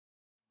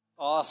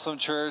Awesome,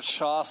 church.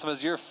 Awesome.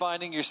 As you're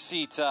finding your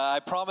seat, I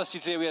promised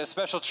you today we had a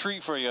special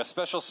treat for you, a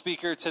special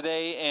speaker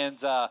today,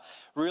 and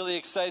really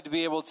excited to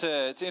be able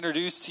to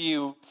introduce to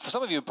you, for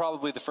some of you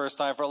probably the first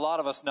time, for a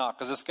lot of us not,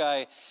 because this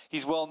guy,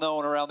 he's well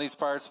known around these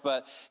parts,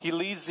 but he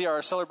leads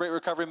our Celebrate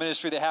Recovery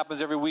ministry that happens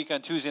every week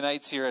on Tuesday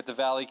nights here at the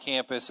Valley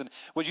campus. And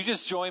would you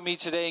just join me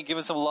today in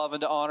giving some love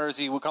and honor as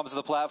he comes to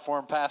the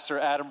platform, Pastor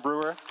Adam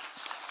Brewer.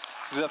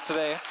 He's up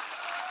today.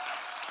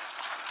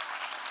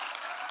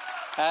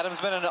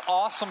 Adam's been an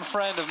awesome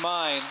friend of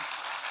mine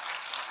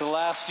for the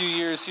last few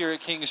years here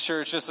at King's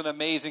Church. Just an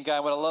amazing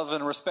guy. What I love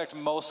and respect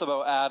most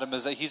about Adam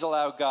is that he's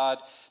allowed God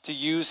to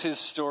use his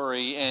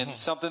story and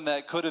something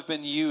that could have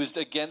been used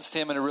against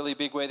him in a really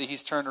big way, that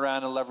he's turned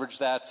around and leveraged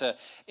that to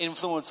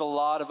influence a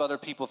lot of other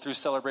people through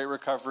Celebrate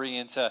Recovery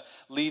and to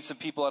lead some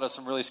people out of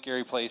some really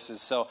scary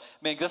places. So,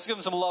 man, let's give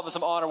him some love and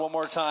some honor one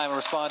more time and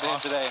respond to him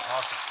today.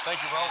 Awesome.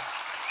 Thank you, bro.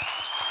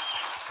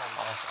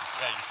 Awesome.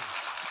 Yeah, you too.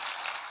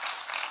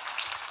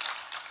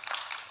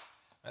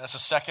 And that's the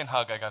second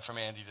hug I got from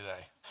Andy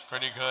today.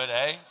 Pretty good,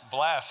 eh?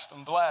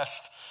 I'm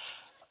blessed.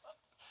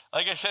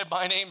 Like I said,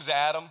 my name's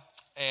Adam,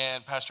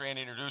 and Pastor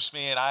Andy introduced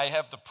me, and I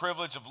have the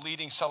privilege of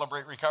leading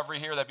Celebrate Recovery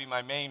here. That'd be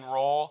my main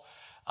role.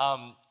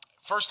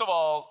 First of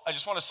all, I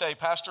just want to say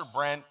Pastor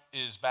Brent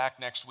is back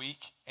next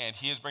week, and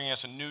he is bringing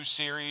us a new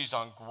series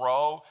on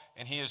Grow,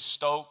 and he is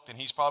stoked, and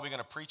he's probably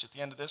going to preach at the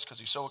end of this because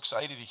he's so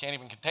excited he can't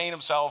even contain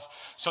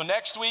himself. So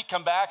next week,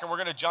 come back, and we're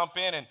going to jump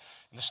in, and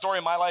the story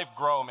of my life,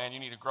 grow, man. You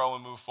need to grow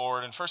and move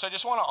forward. And first, I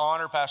just want to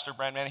honor Pastor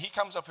Brent, man. He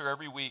comes up here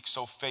every week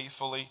so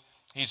faithfully.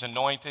 He's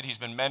anointed. He's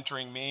been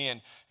mentoring me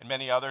and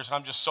many others, and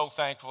I'm just so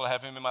thankful to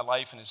have him in my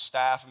life and his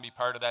staff and be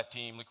part of that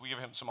team. Like, we give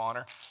him some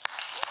honor.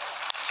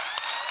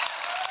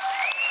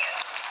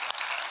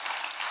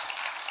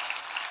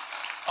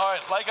 All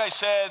right, like I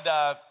said,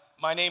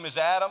 my name is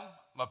Adam.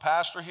 I'm a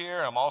pastor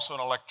here. I'm also an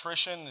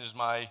electrician. This is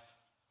I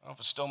don't know if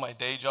it's still my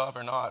day job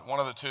or not, one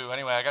of the two.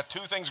 Anyway, I got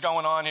two things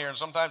going on here, and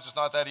sometimes it's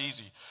not that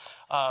easy.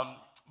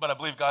 But I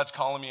believe God's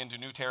calling me into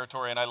new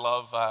territory, and I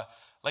love,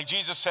 like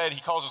Jesus said, he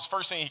calls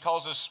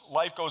us,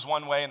 life goes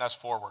one way, and that's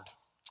forward,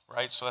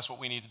 right? So that's what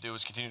we need to do,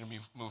 is continue to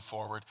move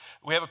forward.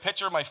 We have a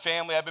picture of my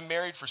family. I've been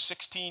married for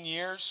 16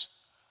 years.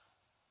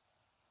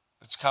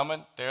 It's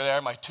coming. There they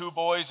are, my two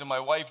boys and my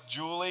wife,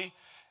 Julie.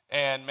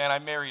 And, man, I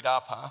married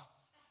up, huh?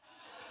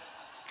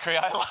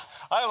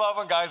 I love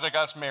when guys like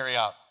us marry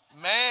up.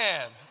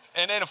 Man.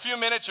 And in a few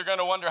minutes, you're going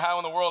to wonder how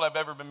in the world I've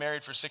ever been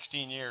married for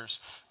 16 years.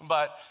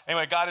 But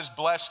anyway, God has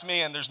blessed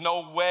me, and there's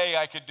no way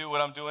I could do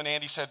what I'm doing.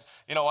 Andy said,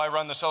 I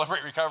run the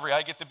Celebrate Recovery.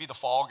 I get to be the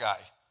fall guy.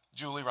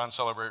 Julie runs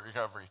Celebrate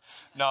Recovery.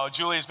 No,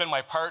 Julie has been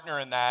my partner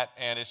in that,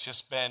 and it's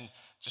just been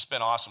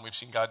awesome. We've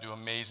seen God do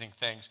amazing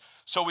things.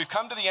 So we've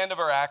come to the end of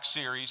our Acts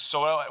series.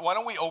 So why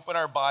don't we open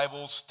our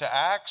Bibles to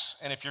Acts?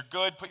 And if you're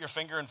good, put your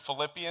finger in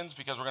Philippians,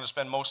 because we're going to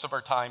spend most of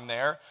our time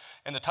there.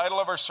 And the title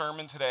of our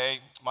sermon today,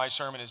 my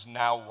sermon, is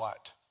Now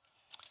What?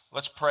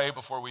 Let's pray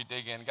before we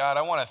dig in. God,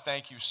 I want to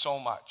thank you so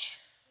much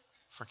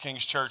for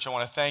King's Church. I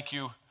want to thank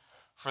you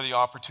for the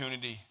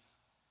opportunity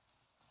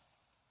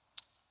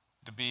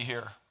to be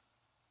here.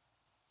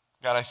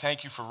 God, I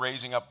thank you for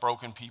raising up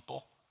broken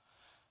people.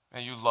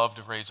 And you love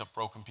to raise up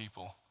broken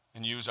people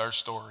and use our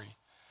story.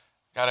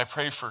 God, I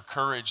pray for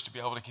courage to be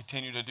able to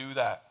continue to do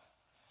that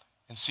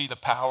and see the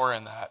power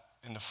in that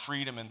and the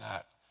freedom in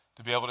that,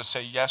 to be able to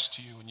say yes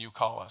to you when you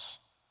call us.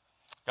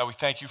 God, we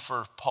thank you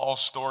for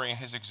Paul's story and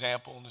his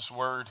example and his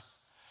word.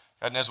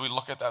 God, and as we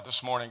look at that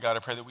this morning, God, I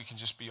pray that we can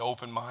just be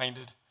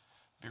open-minded,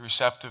 be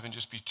receptive, and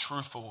just be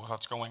truthful with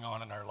what's going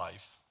on in our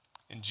life.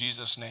 In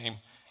Jesus' name,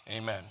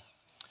 amen.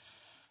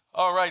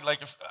 All right,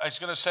 like I was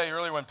going to say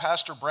earlier, when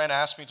Pastor Brent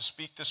asked me to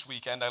speak this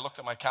weekend, I looked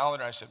at my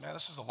calendar and I said, man,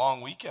 this is a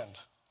long weekend.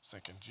 I was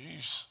thinking,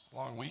 geez,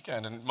 long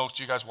weekend. And most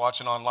of you guys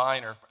watching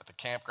online or at the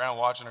campground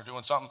watching or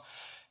doing something.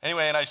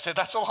 Anyway, and I said,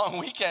 that's a long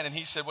weekend. And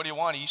he said, what do you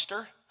want,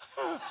 Easter?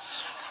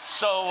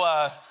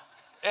 So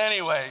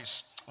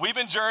anyways, we've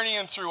been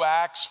journeying through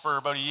Acts for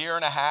about a year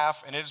and a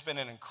half, and it has been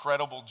an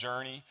incredible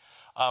journey.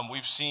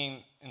 We've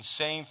seen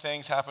insane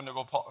things happen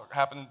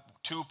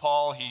to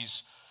Paul.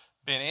 He's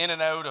been in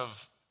and out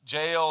of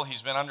jail.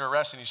 He's been under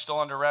arrest, and he's still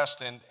under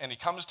arrest, and he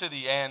comes to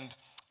the end,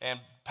 and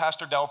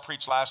Pastor Dell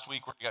preached last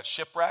week where he got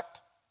shipwrecked,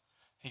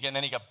 and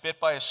then he got bit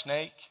by a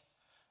snake,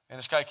 and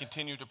this guy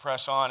continued to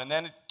press on. And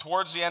then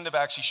towards the end of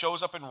Acts, he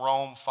shows up in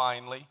Rome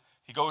finally.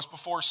 He goes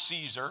before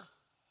Caesar.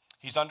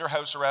 He's under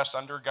house arrest,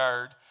 under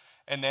guard,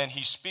 and then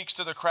he speaks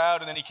to the crowd,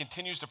 and then he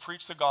continues to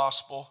preach the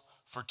gospel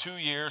for 2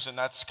 years, and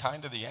that's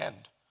kind of the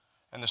end.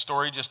 And the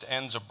story just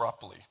ends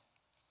abruptly.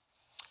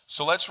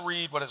 So let's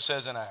read what it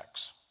says in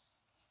Acts.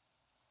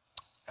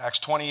 Acts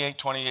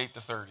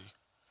 28:28-30.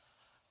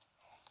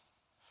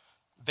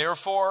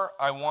 Therefore,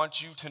 I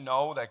want you to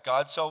know that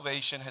God's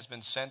salvation has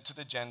been sent to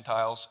the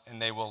Gentiles,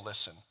 and they will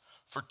listen.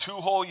 For 2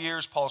 whole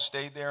years, Paul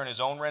stayed there in his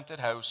own rented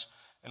house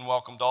and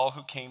welcomed all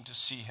who came to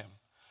see him.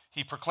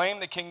 He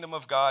proclaimed the kingdom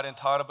of God and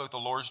taught about the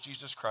Lord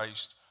Jesus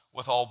Christ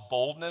with all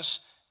boldness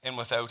and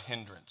without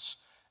hindrance.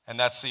 And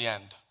that's the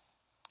end.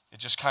 It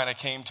just kind of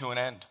came to an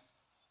end.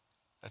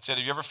 That's it.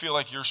 Have you ever feel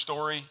like your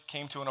story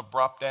came to an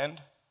abrupt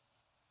end?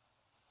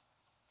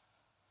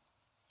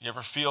 You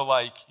ever feel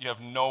like you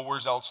have nowhere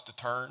else to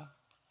turn?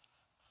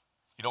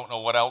 You don't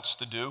know what else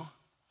to do?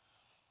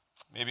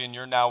 Maybe in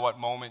your now what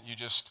moment you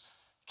just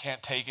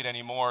can't take it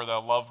anymore. The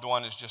loved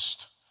one has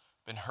just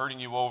been hurting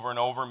you over and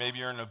over. Maybe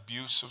you're in an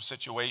abusive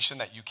situation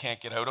that you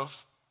can't get out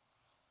of.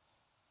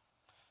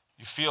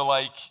 You feel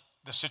like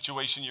the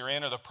situation you're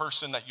in or the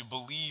person that you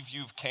believe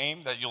you've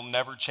came, that you'll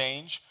never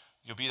change.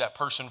 You'll be that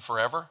person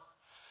forever.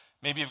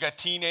 Maybe you've got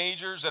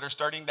teenagers that are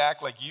starting to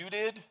act like you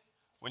did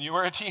when you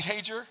were a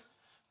teenager.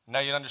 Now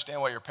you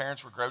understand why your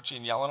parents were grouchy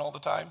and yelling all the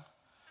time.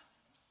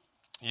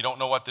 You don't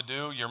know what to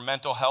do. Your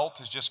mental health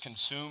has just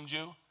consumed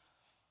you.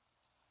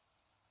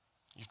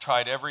 You've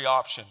tried every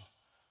option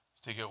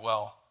to get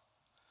well.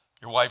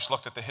 Your wife's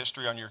looked at the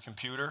history on your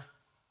computer.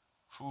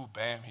 Ooh,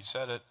 bam, he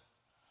said it.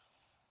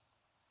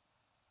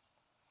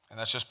 And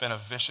that's just been a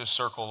vicious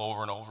circle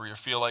over and over. You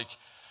feel like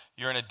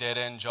you're in a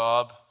dead-end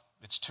job.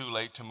 It's too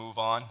late to move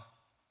on.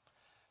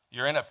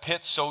 You're in a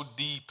pit so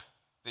deep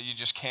that you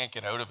just can't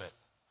get out of it.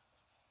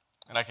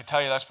 And I can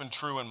tell you that's been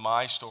true in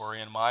my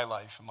story, in my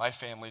life, in my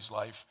family's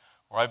life,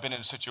 where I've been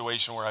in a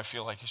situation where I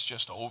feel like it's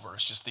just over.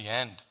 It's just the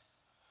end.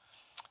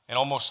 And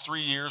almost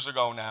 3 years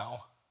ago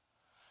now,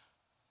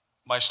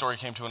 my story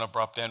came to an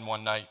abrupt end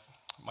one night.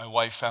 My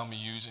wife found me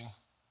using.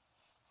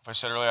 If I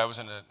said earlier, I was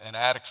an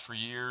addict for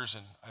years,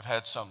 and I've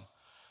had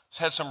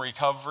some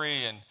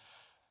recovery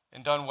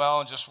and done well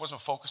and just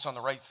wasn't focused on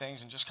the right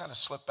things and just kind of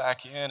slipped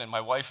back in. And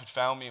my wife had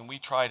found me, and we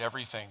tried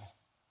everything.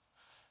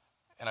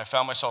 And I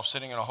found myself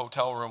sitting in a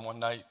hotel room one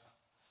night,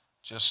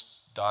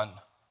 just done,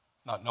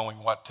 not knowing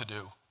what to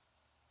do.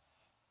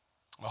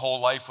 My whole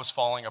life was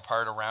falling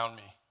apart around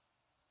me.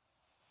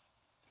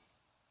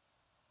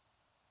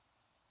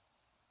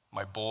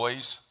 My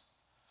boys,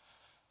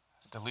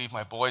 to leave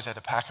my boys, I had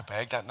to pack a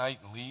bag that night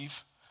and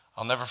leave.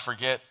 I'll never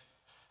forget,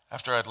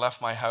 after I'd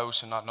left my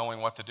house and not knowing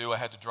what to do, I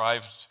had to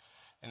drive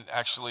and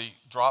actually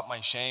drop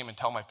my shame and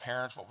tell my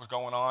parents what was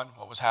going on,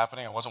 what was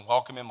happening. I wasn't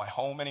welcome in my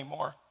home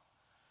anymore.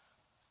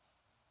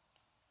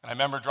 And I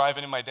remember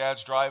driving in my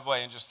dad's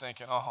driveway and just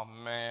thinking, oh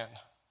man.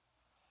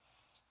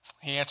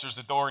 He answers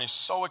the door and he's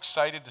so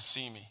excited to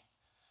see me.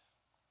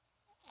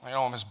 I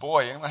know I'm his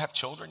boy. Anyone have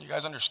children? You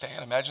guys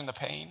understand? Imagine the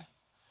pain.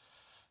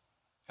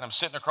 And I'm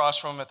sitting across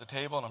from him at the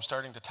table and I'm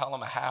starting to tell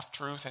him a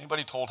half-truth.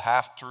 Anybody told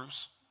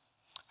half-truths?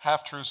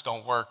 Half-truths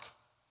don't work.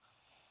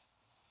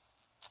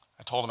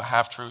 I told him a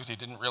half-truth. He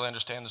didn't really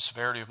understand the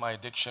severity of my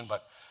addiction,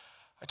 but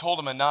I told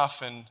him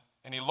enough, and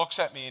he looks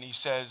at me and he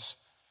says,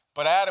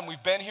 but Adam,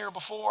 we've been here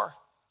before.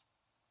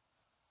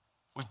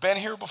 We've been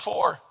here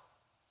before.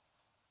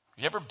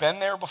 You ever been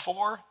there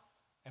before?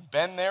 And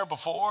been there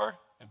before?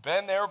 And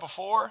been there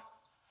before?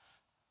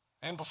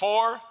 And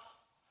before?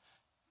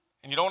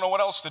 And you don't know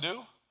what else to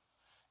do?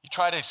 You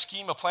try to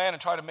scheme a plan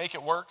and try to make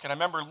it work. And I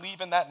remember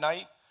leaving that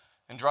night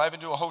and driving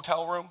to a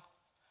hotel room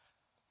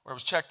where I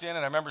was checked in, and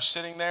I remember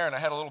sitting there and I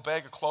had a little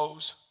bag of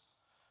clothes.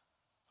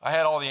 I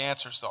had all the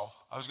answers though.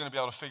 I was going to be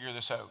able to figure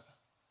this out.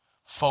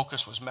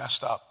 Focus was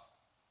messed up.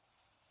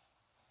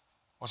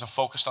 Wasn't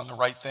focused on the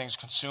right things,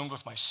 consumed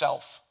with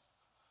myself.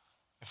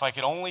 If I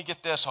could only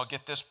get this, I'll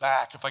get this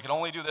back. If I could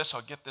only do this,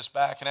 I'll get this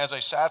back. And as I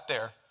sat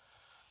there,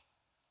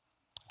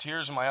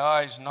 tears in my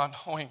eyes, not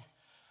knowing,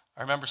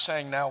 I remember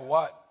saying, now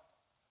what?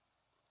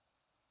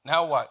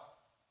 Now what?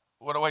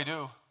 What do I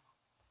do?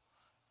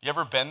 You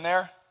ever been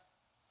there?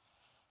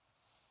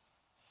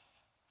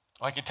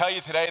 Well, I can tell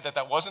you today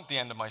that wasn't the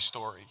end of my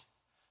story.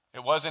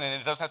 It wasn't,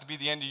 and it doesn't have to be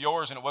the end of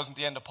yours, and it wasn't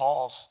the end of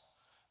Paul's.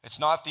 It's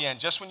not the end.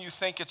 Just when you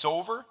think it's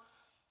over,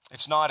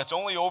 it's not. It's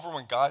only over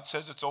when God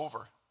says it's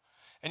over.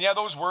 And yeah,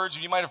 those words,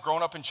 you might have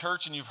grown up in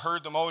church and you've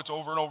heard them, oh, it's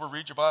over and over,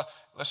 read your Bible.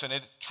 Listen,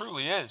 it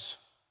truly is.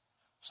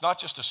 It's not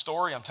just a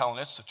story I'm telling,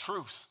 it's the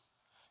truth.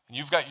 And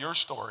you've got your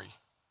story.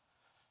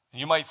 And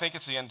you might think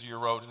it's the end of your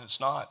road, and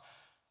it's not.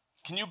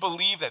 Can you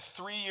believe that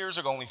 3 years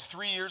ago, only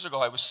 3 years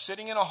ago, I was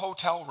sitting in a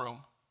hotel room.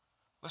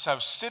 Listen, I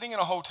was sitting in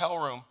a hotel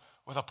room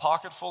with a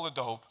pocket full of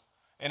dope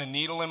and a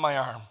needle in my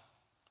arm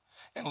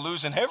and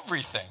losing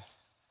everything.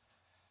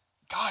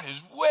 God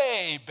is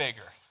way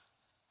bigger.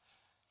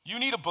 You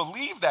need to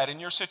believe that in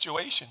your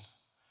situation.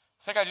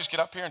 I think I just get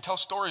up here and tell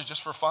stories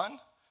just for fun.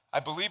 I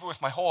believe it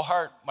with my whole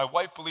heart. My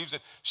wife believes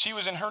it. She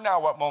was in her now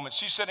what moment.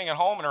 She's sitting at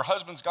home and her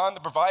husband's gone, the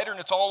provider, and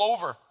it's all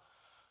over.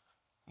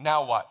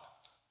 Now what?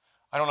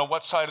 I don't know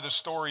what side of the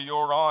story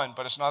you're on,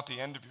 but it's not the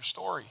end of your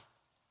story.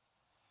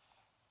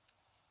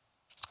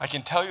 I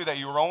can tell you that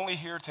you're only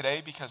here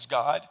today because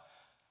God,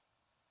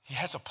 He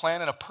has a plan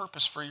and a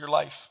purpose for your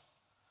life.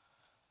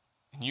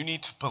 And you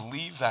need to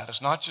believe that.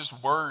 It's not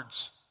just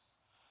words.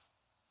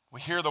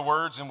 We hear the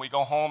words and we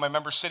go home. I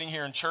remember sitting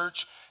here in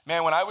church.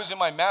 Man, when I was in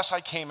my mess,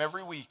 I came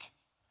every week.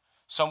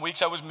 Some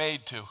weeks I was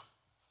made to.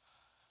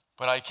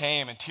 But I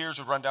came and tears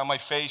would run down my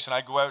face, and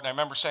I'd go out, and I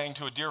remember saying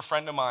to a dear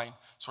friend of mine,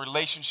 so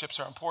relationships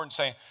are important,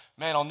 saying,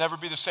 man, I'll never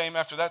be the same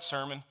after that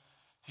sermon.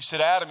 He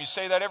said, Adam, you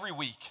say that every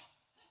week.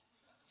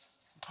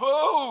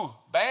 Pooh,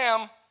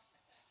 bam.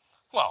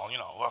 Well,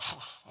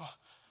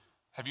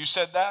 Have you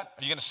said that?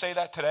 Are you going to say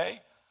that today?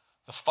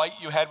 The fight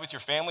you had with your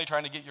family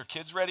trying to get your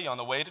kids ready on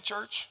the way to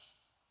church?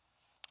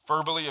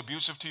 Verbally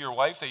abusive to your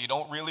wife that you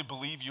don't really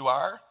believe you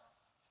are?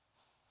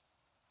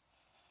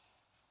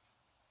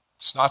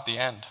 It's not the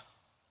end.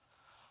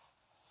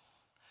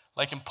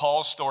 Like in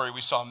Paul's story,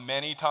 we saw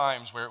many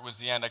times where it was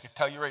the end. I could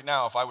tell you right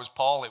now, if I was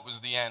Paul, it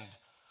was the end.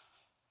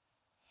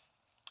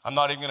 I'm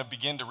not even going to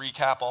begin to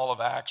recap all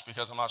of Acts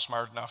because I'm not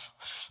smart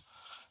enough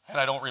and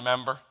I don't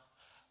remember.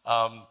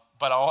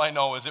 But all I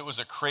know is it was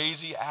a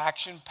crazy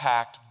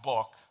action-packed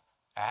book.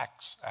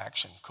 Acts,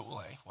 action, cool,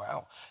 eh?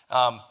 Wow.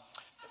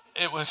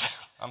 It was,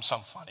 I'm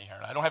some funny here.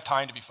 I don't have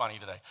time to be funny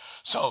today.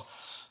 So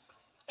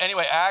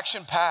anyway,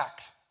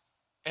 action-packed.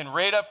 And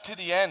right up to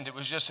the end, it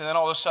was just, and then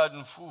all of a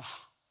sudden,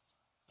 poof,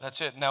 that's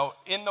it. Now,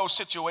 in those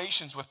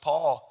situations with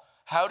Paul,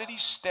 how did he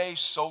stay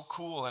so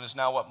cool in his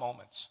now what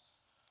moments?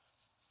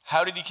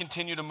 How did he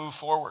continue to move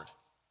forward?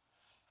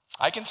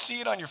 I can see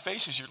it on your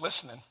faces. You're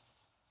listening.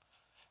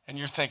 And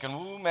you're thinking,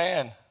 ooh,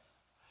 man,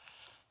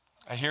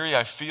 I hear you.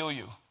 I feel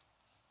you.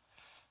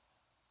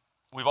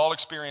 We've all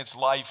experienced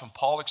life, and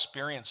Paul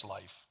experienced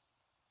life.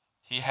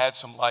 He had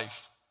some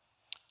life.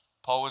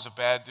 Paul was a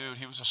bad dude.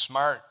 He was a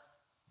smart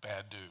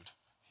bad dude.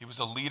 He was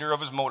a leader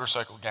of his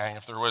motorcycle gang,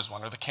 if there was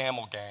one, or the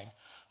camel gang,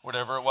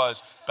 whatever it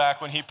was.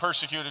 Back when he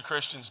persecuted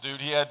Christians,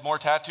 dude, he had more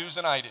tattoos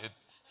than I did.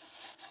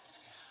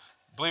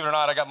 Believe it or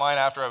not, I got mine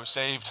after I was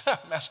saved.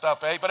 Messed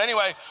up, eh? But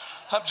anyway,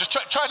 I'm just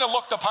trying to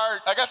look the part.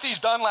 I got these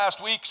done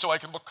last week so I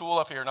can look cool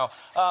up here. No.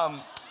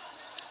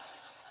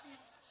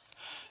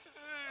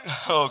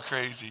 Oh,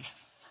 crazy.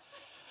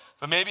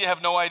 But maybe you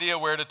have no idea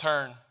where to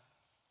turn.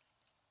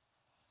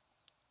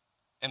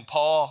 And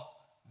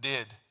Paul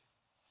did.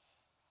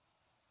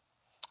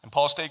 And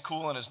Paul stayed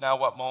cool in his now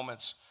what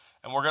moments.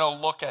 And we're going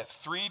to look at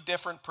 3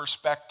 different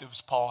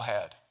perspectives Paul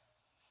had.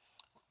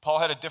 Paul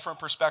had a different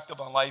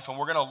perspective on life, and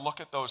we're going to look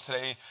at those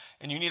today.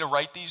 And you need to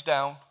write these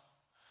down.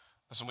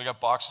 Listen, we got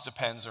boxes of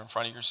pens. They're in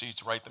front of your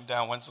seats. Write them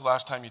down. When's the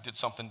last time you did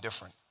something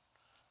different?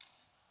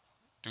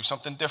 Do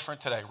something different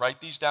today. Write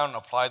these down and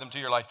apply them to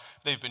your life.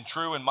 They've been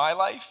true in my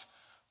life,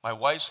 my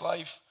wife's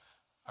life,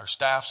 our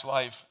staff's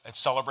life at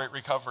Celebrate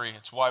Recovery.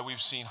 It's why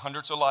we've seen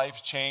hundreds of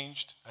lives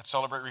changed at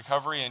Celebrate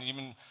Recovery and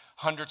even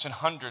hundreds and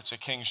hundreds at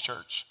King's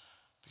Church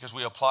because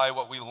we apply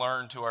what we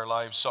learn to our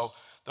lives. So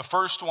the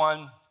first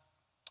one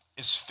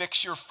is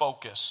fix your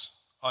focus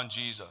on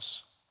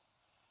Jesus.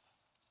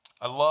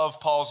 I love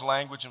Paul's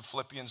language in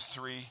Philippians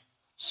 3,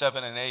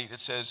 7 and 8. It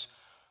says,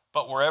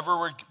 but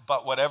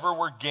whatever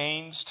were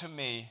gains to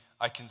me,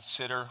 I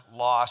consider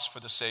loss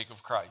for the sake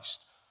of Christ.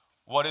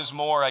 What is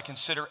more, I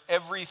consider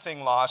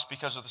everything lost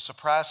because of the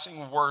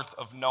surpassing worth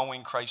of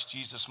knowing Christ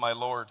Jesus my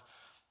Lord,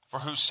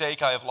 for whose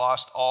sake I have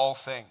lost all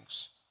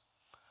things.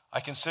 I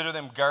consider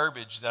them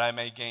garbage that I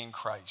may gain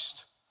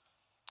Christ.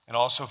 And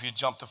also if you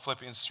jump to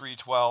Philippians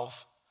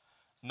 3:12,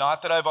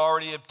 not that I've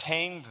already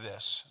obtained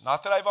this,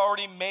 not that I've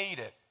already made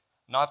it,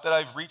 not that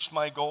I've reached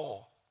my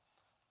goal,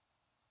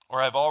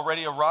 or I've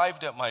already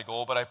arrived at my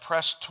goal, but I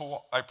press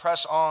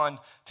on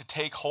to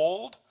take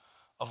hold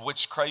of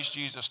which Christ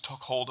Jesus took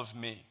hold of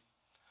me.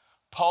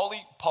 Paul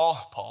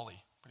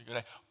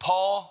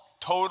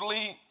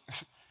totally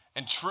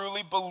and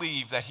truly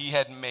believed that he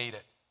had made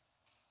it.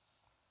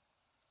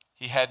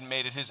 He hadn't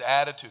made it. His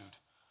attitude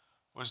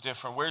was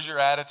different. Where's your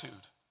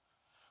attitude?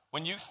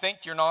 When you think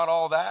you're not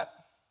all that,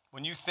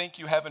 when you think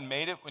you haven't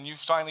made it, when you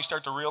finally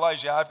start to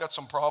realize, yeah, I've got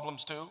some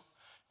problems too.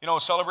 You know,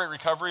 Celebrate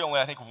Recovery, only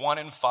I think 1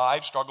 in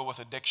 5 struggle with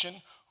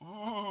addiction.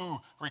 Ooh,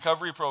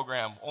 recovery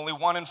program. Only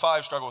 1 in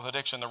 5 struggle with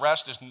addiction. The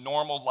rest is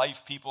normal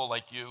life people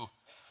like you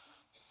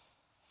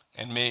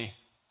and me.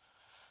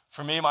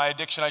 For me, my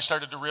addiction, I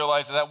started to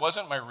realize that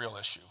wasn't my real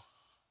issue.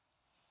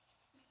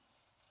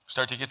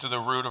 Start to get to the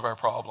root of our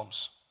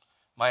problems.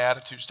 My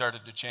attitude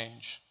started to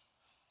change.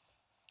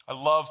 I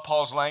love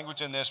Paul's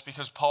language in this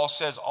because Paul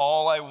says,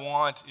 all I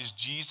want is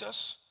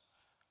Jesus.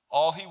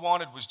 All he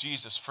wanted was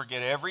Jesus.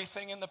 Forget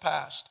everything in the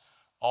past,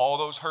 all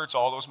those hurts,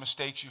 all those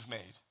mistakes you've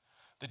made,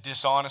 the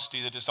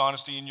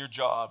dishonesty in your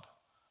job,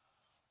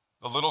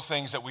 the little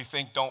things that we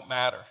think don't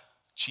matter,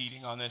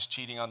 cheating on this,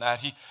 cheating on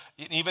that.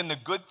 Even the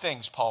good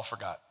things Paul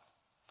forgot.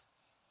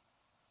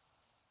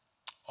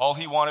 All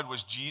he wanted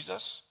was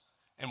Jesus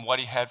and what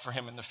he had for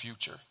him in the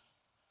future.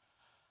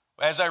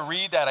 As I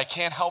read that, I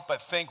can't help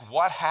but think,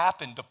 what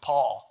happened to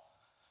Paul?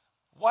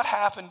 What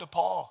happened to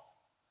Paul?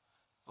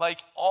 Like,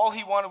 all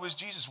he wanted was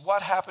Jesus.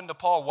 What happened to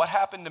Paul? What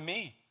happened to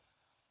me?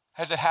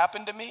 Has it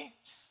happened to me?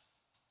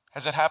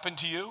 Has it happened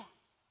to you?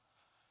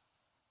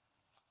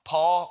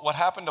 What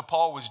happened to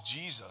Paul was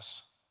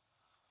Jesus.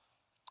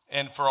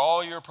 And for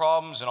all your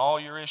problems and all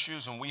your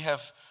issues, and we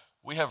have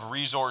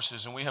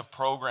resources and we have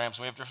programs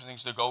and we have different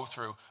things to go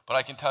through, but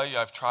I can tell you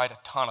I've tried a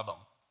ton of them.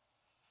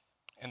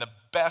 And the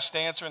best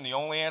answer and the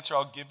only answer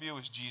I'll give you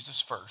is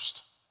Jesus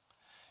first.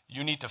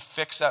 You need to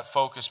fix that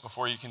focus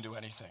before you can do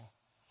anything.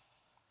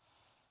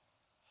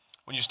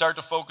 When you start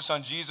to focus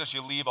on Jesus,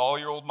 you leave all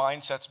your old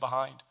mindsets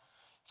behind.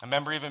 I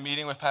remember even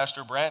meeting with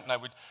Pastor Brent,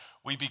 and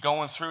we'd be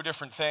going through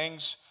different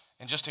things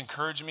and just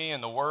encourage me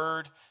in the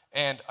Word.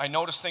 And I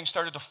noticed things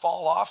started to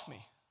fall off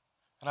me.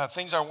 And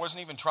things I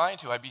wasn't even trying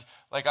to. I'd be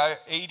like,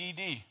 ADD,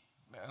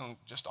 man,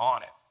 just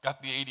on it.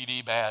 Got the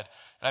ADD bad.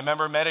 And I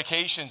remember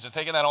medications and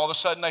thinking that all of a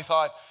sudden I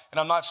thought, and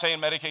I'm not saying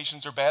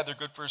medications are bad, they're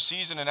good for a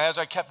season. And as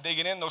I kept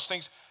digging in, those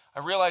things, I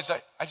realized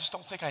I just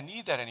don't think I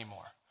need that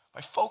anymore.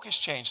 My focus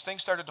changed.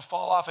 Things started to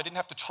fall off. I didn't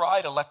have to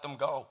try to let them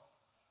go.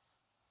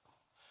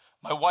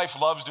 My wife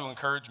loves to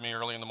encourage me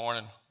early in the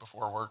morning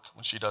before work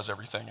when she does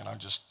everything, and I'm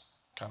just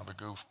kind of a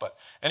goof. But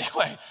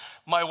anyway,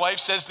 my wife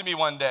says to me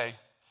one day,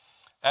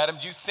 Adam,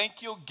 do you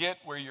think you'll get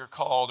where you're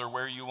called or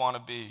where you want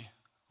to be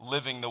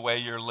living the way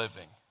you're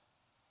living?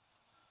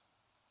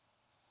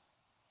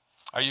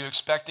 Are you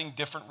expecting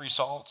different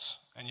results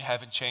and you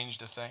haven't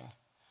changed a thing?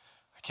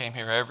 I came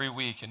here every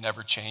week and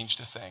never changed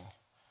a thing.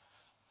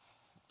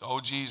 Oh,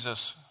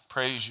 Jesus,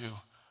 praise you.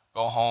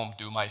 Go home,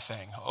 do my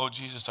thing. Oh,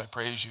 Jesus, I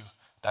praise you.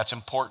 That's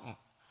important.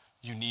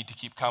 You need to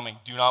keep coming.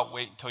 Do not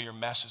wait until your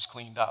mess is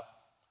cleaned up.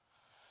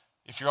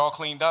 If you're all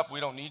cleaned up, we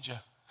don't need you.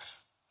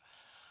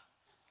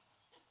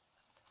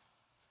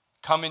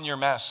 Come in your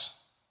mess.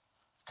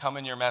 Come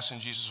in your mess and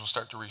Jesus will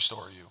start to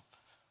restore you.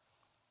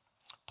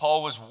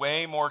 Paul was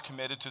way more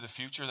committed to the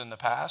future than the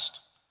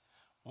past.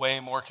 Way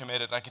more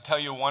committed. I can tell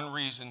you one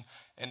reason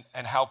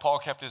and how Paul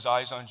kept his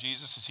eyes on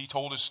Jesus is he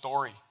told his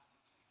story.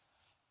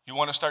 You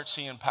want to start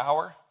seeing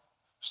power?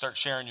 Start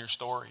sharing your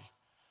story.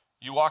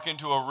 You walk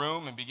into a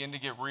room and begin to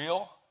get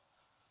real,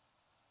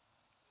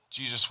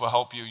 Jesus will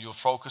help you. Your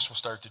focus will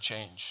start to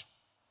change.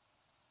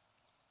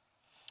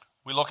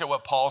 We look at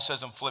what Paul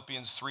says in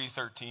Philippians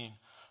 3:13.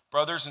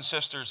 Brothers and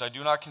sisters, I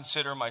do not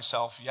consider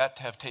myself yet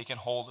to have taken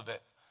hold of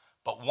it.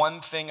 But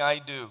one thing I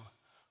do,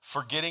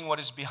 forgetting what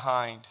is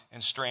behind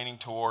and straining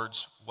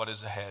towards what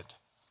is ahead.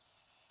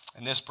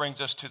 And this brings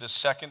us to the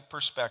second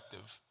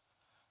perspective.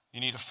 You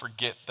need to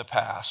forget the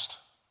past.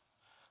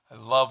 I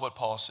love what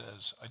Paul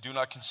says. I do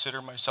not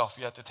consider myself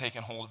yet to take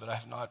hold of it. I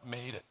have not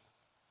made it.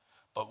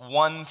 But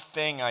one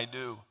thing I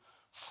do,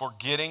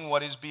 forgetting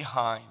what is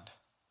behind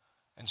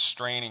and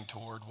straining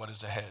toward what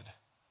is ahead.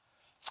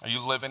 Are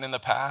you living in the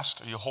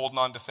past? Are you holding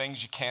on to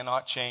things you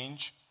cannot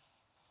change?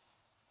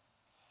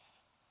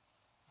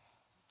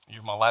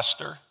 You're a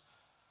molester?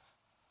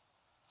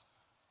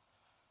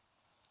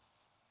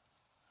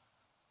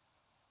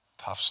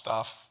 Tough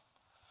stuff.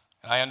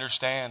 And I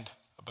understand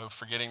about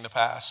forgetting the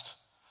past.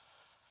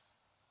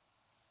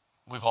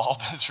 We've all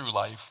been through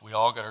life. We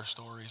all got our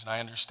stories, and I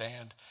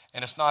understand.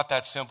 And it's not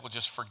that simple,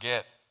 just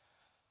forget.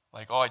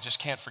 Like, oh, I just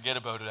can't forget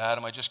about it,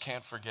 Adam. I just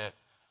can't forget.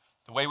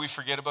 The way we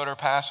forget about our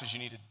past is you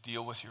need to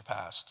deal with your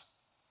past.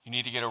 You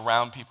need to get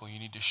around people. You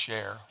need to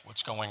share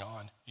what's going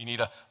on. You need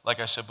to, like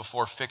I said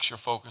before, fix your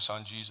focus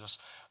on Jesus.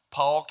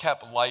 Paul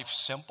kept life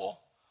simple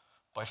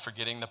by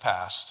forgetting the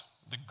past,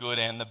 the good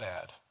and the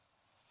bad.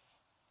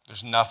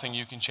 There's nothing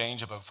you can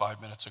change about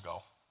 5 minutes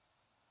ago.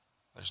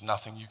 There's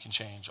nothing you can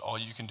change. All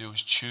you can do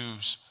is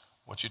choose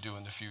what you do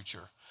in the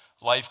future.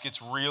 Life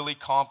gets really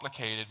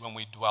complicated when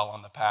we dwell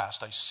on the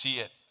past. I see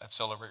it at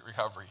Celebrate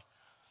Recovery.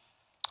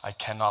 I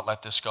cannot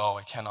let this go.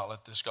 I cannot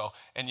let this go.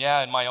 And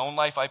yeah, in my own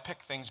life, I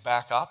pick things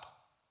back up.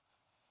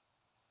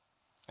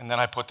 And then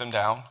I put them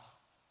down.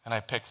 And I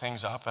pick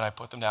things up and I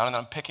put them down. And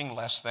then I'm picking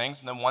less things.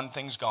 And then one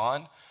thing's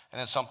gone. And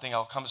then something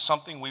else comes.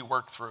 Something we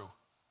work through.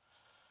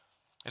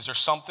 Is there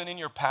something in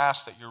your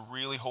past that you're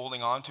really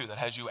holding on to that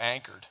has you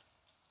anchored?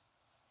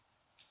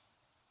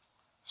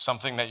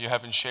 Something that you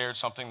haven't shared,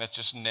 something that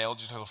just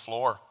nailed you to the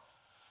floor,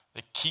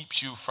 that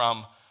keeps you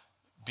from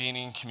being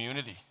in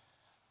community.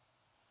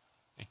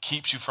 It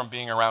keeps you from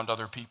being around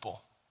other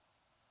people.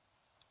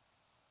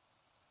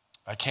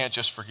 I can't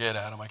just forget,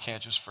 Adam. I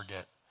can't just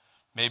forget.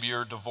 Maybe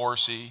you're a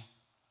divorcee.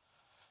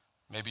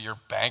 Maybe you're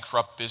a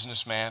bankrupt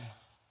businessman,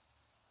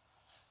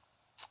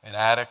 an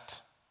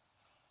addict,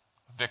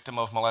 a victim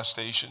of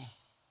molestation.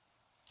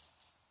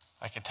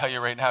 I can tell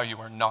you right now, you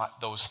are not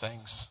those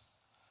things.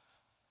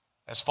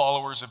 As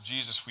followers of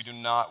Jesus, we do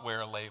not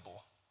wear a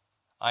label.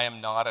 I am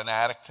not an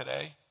addict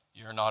today.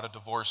 You're not a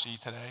divorcee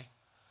today.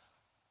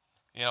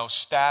 You know,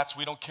 stats,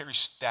 we don't carry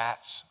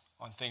stats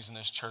on things in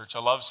this church. I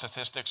love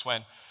statistics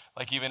when,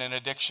 like even in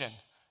addiction,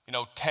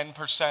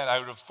 10%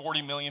 out of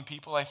 40 million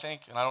people, I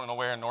think, and I don't know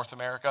where in North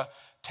America,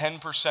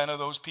 10% of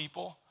those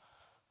people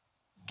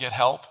get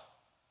help.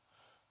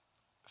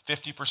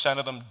 50%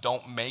 of them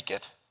don't make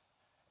it,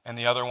 and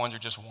the other ones are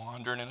just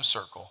wandering in a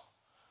circle.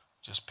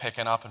 Just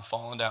picking up and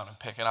falling down and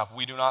picking up.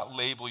 We do not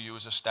label you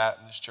as a stat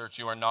in this church.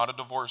 You are not a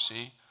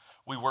divorcee.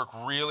 We work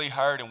really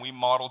hard and we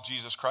model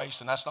Jesus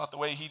Christ, and that's not the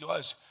way he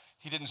was.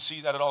 He didn't see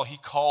that at all. He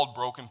called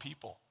broken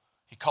people.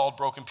 He called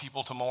broken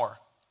people to more.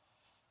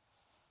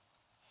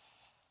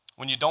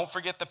 When you don't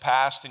forget the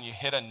past and you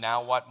hit a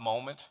now what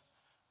moment,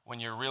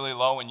 when you're really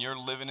low and you're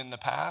living in the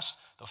past,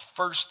 the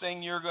first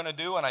thing you're going to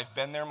do, and I've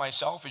been there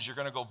myself, is you're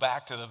going to go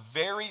back to the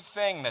very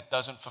thing that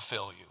doesn't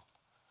fulfill you.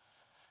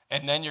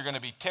 And then you're going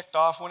to be ticked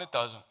off when it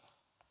doesn't.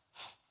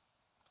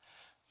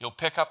 You'll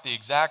pick up the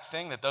exact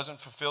thing that doesn't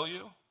fulfill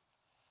you,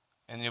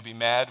 and you'll be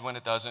mad when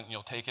it doesn't, and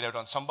you'll take it out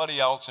on somebody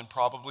else and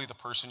probably the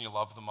person you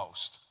love the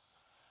most.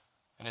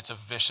 And it's a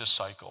vicious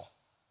cycle.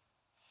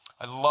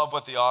 I love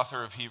what the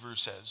author of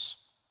Hebrews says.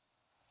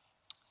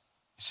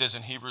 He says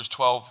in Hebrews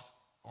 12,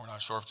 we're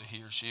not sure if it's a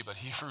he or she, but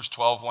Hebrews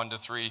 12,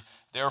 1-3,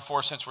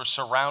 therefore, since we're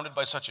surrounded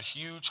by such a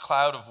huge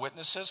cloud of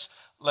witnesses,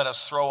 let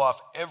us throw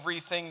off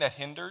everything that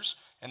hinders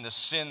and the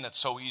sin that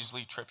so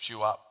easily trips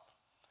you up.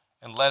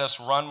 And let us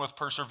run with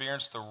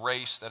perseverance the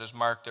race that is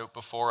marked out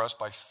before us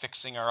by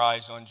fixing our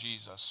eyes on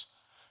Jesus.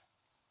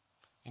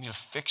 You need to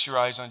fix your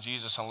eyes on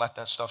Jesus and let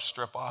that stuff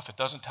strip off. It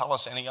doesn't tell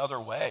us any other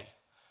way.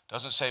 It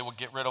doesn't say, well,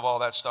 get rid of all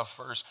that stuff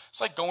first.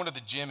 It's like going to the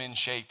gym in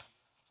shape.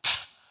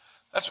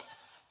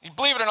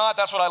 Believe it or not,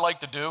 that's what I like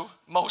to do.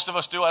 Most of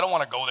us do. I don't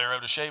want to go there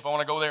out of shape. I want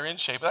to go there in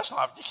shape.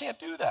 You can't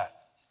do that.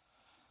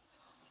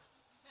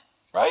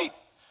 Right?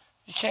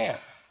 You can't.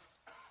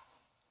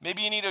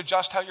 Maybe you need to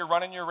adjust how you're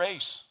running your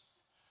race.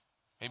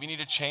 Maybe you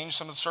need to change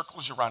some of the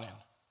circles you run in.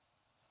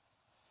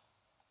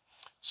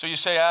 So you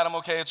say, Adam,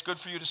 okay, it's good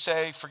for you to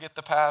say, forget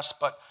the past,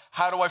 but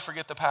how do I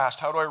forget the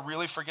past? How do I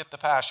really forget the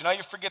past? You know how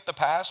you forget the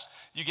past?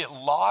 You get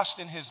lost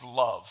in his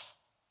love.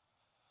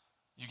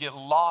 You get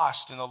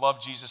lost in the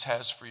love Jesus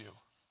has for you.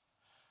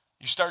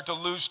 You start to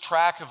lose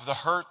track of the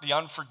hurt, the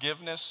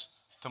unforgiveness,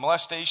 the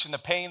molestation, the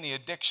pain, the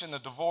addiction, the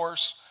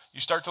divorce. You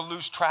start to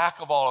lose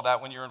track of all of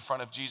that when you're in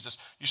front of Jesus.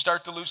 You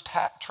start to lose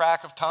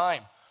track of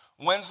time.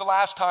 When's the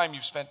last time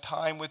you've spent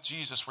time with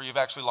Jesus where you've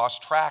actually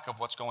lost track of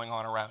what's going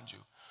on around you?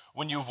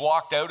 When you've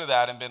walked out of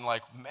that and been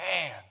like,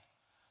 man,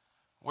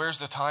 where's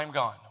the time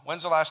gone?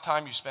 When's the last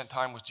time you spent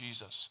time with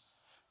Jesus?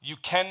 You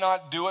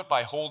cannot do it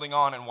by holding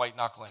on and white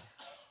knuckling.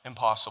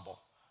 Impossible.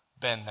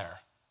 Been there.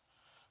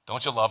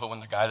 Don't you love it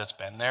when the guy that's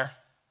been there,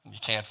 and you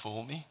can't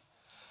fool me?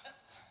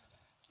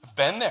 I've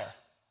been there.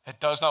 It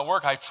does not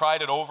work. I've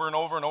tried it over and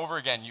over and over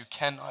again. You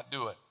cannot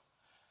do it.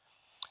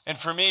 And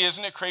for me,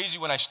 isn't it crazy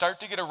when I start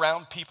to get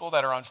around people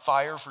that are on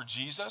fire for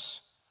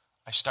Jesus,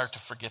 I start to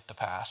forget the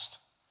past.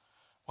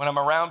 When I'm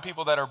around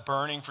people that are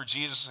burning for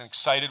Jesus and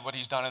excited what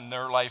he's done in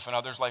their life and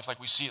others' life,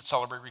 like we see at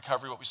Celebrate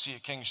Recovery, what we see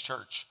at King's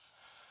Church,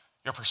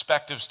 your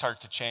perspectives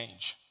start to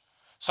change.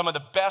 Some of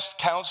the best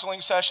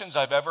counseling sessions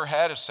I've ever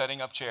had is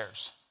setting up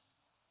chairs.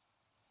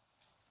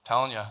 I'm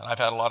telling you, and I've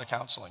had a lot of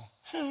counseling.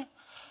 And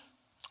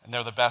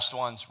they're the best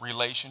ones.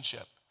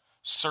 Relationship,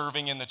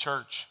 serving in the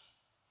church.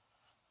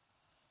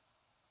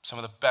 Some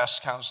of the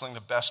best counseling,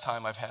 the best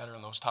time I've had are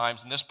in those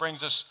times. And this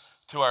brings us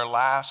to our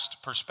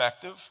last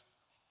perspective,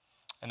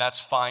 and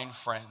that's find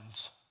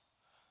friends.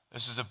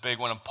 This is a big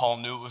one, and Paul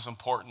knew it was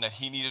important that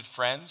he needed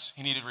friends.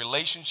 He needed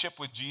relationship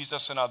with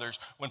Jesus and others.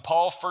 When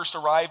Paul first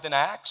arrived in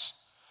Acts,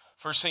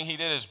 first thing he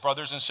did is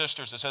brothers and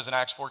sisters, it says in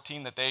Acts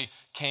 14 that they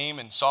came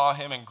and saw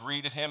him and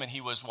greeted him, and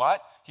he was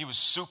what? He was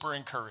super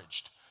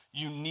encouraged.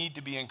 You need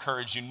to be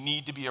encouraged. You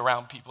need to be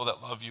around people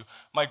that love you.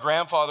 My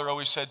grandfather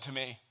always said to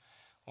me,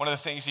 one of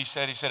the things he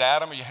said,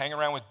 Adam, you hang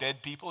around with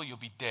dead people, you'll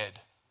be dead.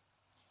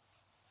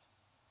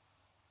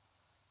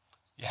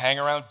 You hang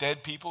around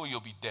dead people, you'll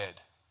be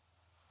dead.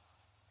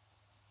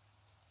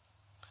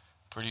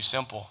 Pretty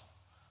simple.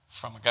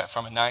 From a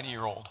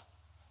 90-year-old,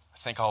 I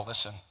think I'll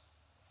listen.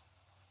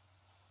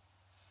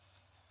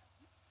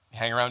 You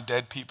hang around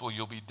dead people,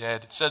 you'll be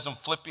dead. It says in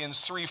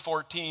Philippians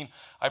 3:14,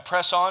 I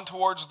press on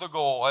towards the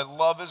goal. I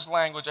love his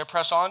language. I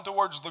press on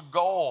towards the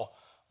goal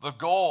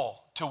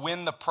to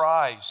win the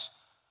prize.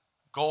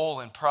 Goal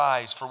and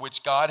prize for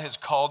which God has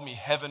called me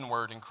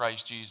heavenward in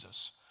Christ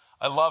Jesus.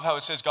 I love how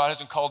it says God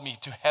hasn't called me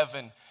to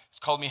heaven. He's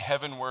called me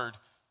heavenward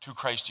to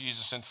Christ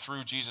Jesus and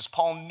through Jesus.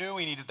 Paul knew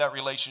he needed that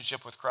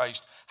relationship with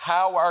Christ.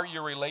 How are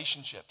your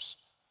relationships?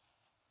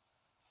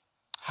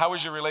 How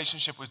is your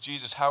relationship with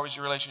Jesus? How is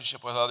your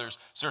relationship with others?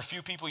 Is there a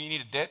few people you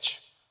need to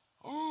ditch?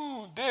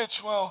 Ooh,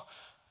 ditch. Well,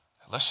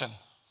 listen,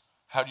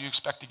 how do you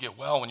expect to get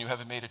well when you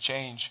haven't made a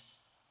change?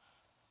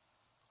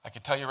 I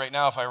can tell you right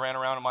now, if I ran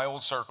around in my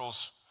old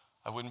circles,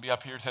 I wouldn't be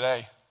up here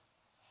today.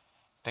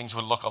 Things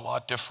would look a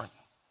lot different.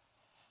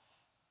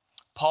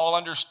 Paul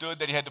understood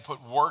that he had to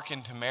put work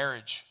into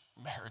marriage.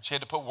 He had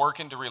to put work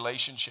into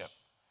relationship.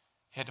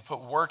 He had to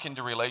put work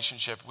into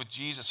relationship with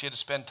Jesus. He had to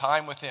spend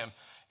time with him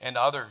and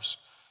others.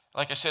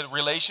 Like I said,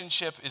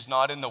 relationship is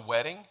not in the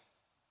wedding,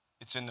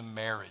 it's in the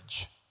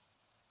marriage.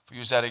 If we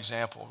use that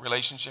example,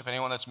 relationship,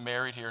 anyone that's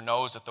married here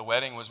knows that the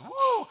wedding was,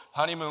 woo,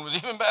 honeymoon was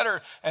even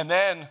better. And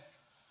then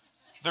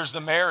there's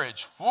the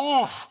marriage.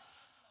 Woo,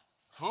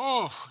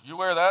 woo, you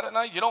wear that at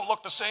night? You don't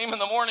look the same in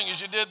the morning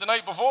as you did the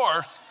night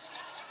before.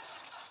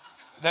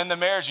 Then the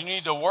marriage, you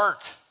need to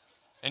work.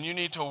 And you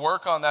need to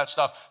work on that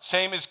stuff.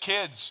 Same as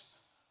kids.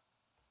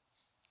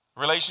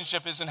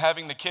 Relationship isn't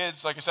having the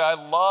kids. Like I said,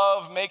 I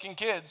love making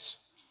kids.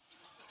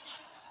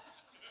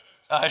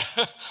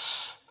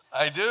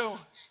 I do.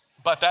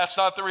 But that's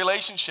not the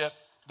relationship.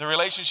 The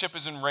relationship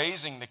is in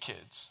raising the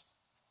kids.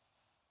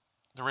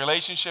 The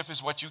relationship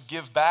is what you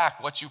give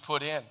back, what you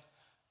put in.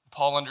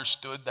 Paul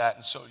understood that,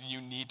 and so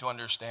you need to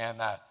understand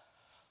that.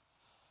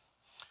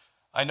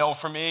 I know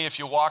for me, if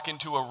you walk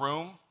into a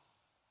room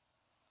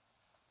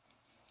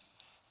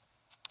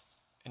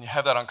and you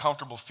have that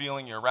uncomfortable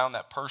feeling, you're around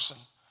that person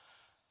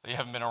that you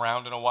haven't been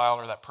around in a while,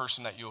 or that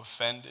person that you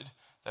offended,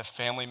 that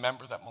family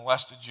member that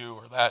molested you,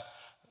 or that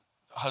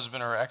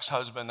husband or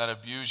ex-husband that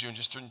abuse you and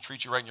just didn't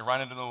treat you right, and you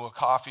run into them in a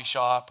coffee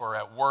shop or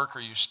at work, or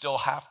you still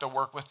have to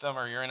work with them,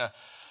 or you're in a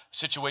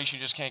situation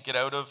you just can't get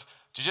out of,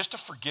 to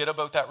forget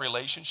about that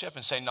relationship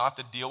and say not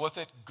to deal with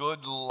it,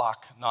 good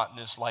luck, not in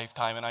this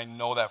lifetime. And I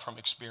know that from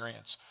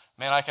experience.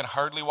 Man, I can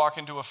hardly walk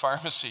into a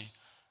pharmacy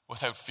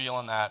without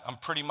feeling that. I'm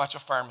pretty much a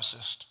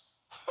pharmacist.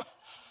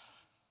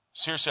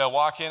 Seriously, I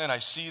walk in and I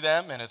see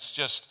them, and it's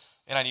just,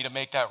 and I need to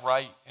make that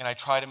right, and I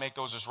try to make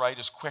those as right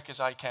as quick as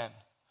I can.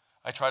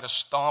 I try to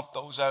stomp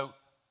those out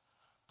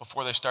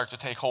before they start to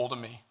take hold of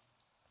me.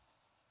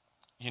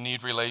 You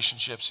need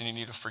relationships, and you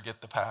need to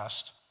forget the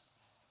past.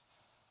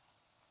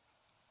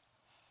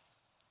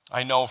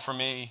 I know for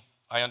me,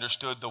 I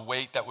understood the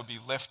weight that would be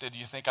lifted.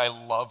 You think I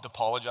loved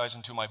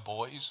apologizing to my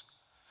boys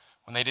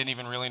when they didn't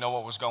even really know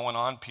what was going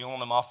on, peeling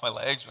them off my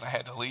legs when I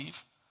had to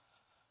leave?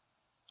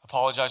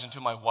 Apologizing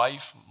to my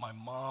wife, my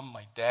mom,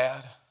 my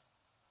dad.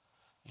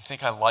 You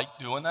think I like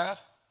doing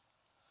that?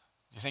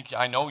 You think,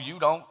 I know you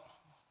don't.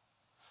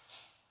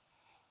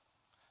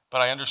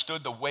 But I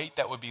understood the weight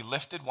that would be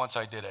lifted once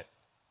I did it.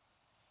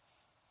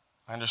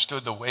 I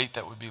understood the weight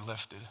that would be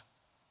lifted.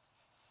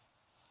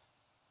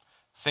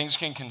 Things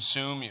can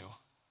consume you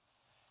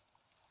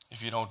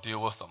if you don't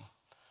deal with them.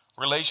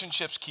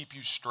 Relationships keep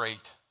you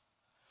straight.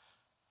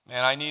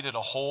 Man, I needed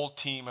a whole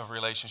team of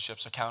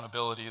relationships,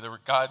 accountability.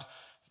 God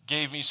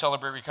gave me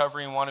Celebrate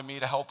Recovery and wanted me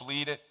to help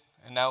lead it,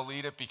 and now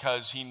lead it,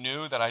 because he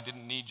knew that I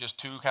didn't need just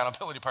 2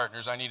 accountability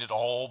partners. I needed a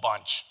whole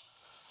bunch.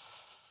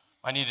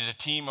 I needed a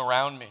team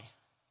around me.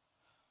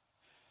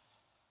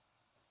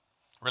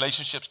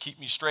 Relationships keep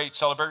me straight.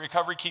 Celebrate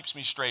Recovery keeps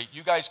me straight.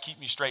 You guys keep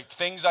me straight.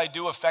 Things I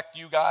do affect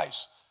you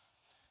guys.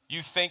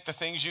 You think the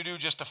things you do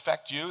just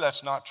affect you?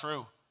 That's not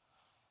true.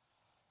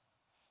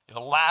 The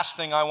last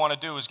thing I want to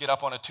do is get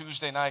up on a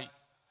Tuesday night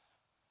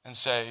and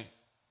say,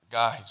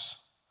 guys,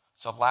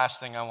 it's the last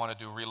thing I want to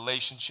do.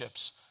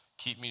 Relationships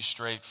keep me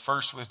straight,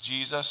 first with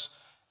Jesus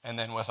and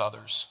then with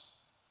others.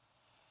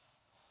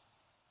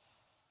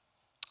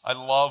 I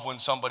love when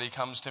somebody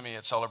comes to me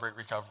at Celebrate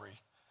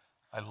Recovery.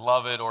 I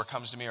love it, or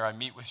comes to me, or I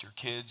meet with your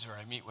kids, or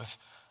I meet with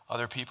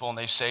other people, and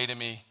they say to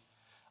me,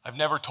 I've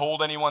never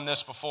told anyone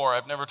this before.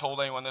 I've never told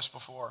anyone this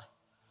before.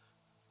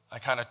 I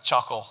kind of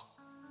chuckle.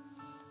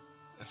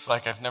 It's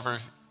like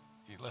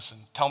listen,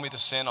 tell me the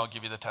sin, I'll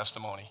give you the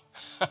testimony.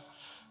 I've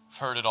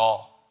heard it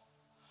all.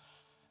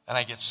 And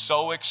I get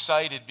so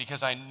excited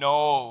because I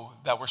know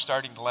that we're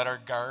starting to let our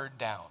guard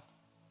down.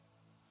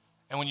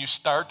 And when you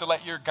start to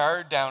let your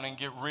guard down and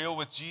get real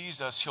with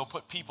Jesus, he'll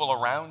put people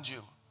around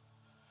you.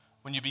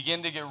 When you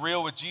begin to get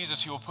real with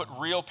Jesus, he will put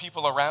real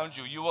people around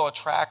you. You will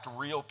attract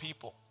real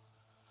people.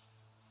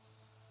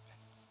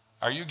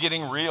 Are you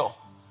getting real?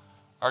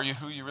 Are you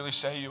who you really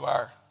say you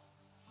are?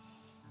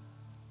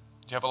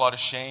 Do you have a lot of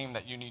shame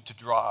that you need to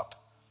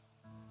drop?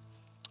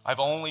 I've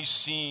only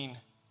seen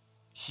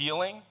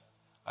healing.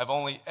 I've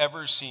only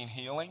ever seen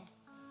healing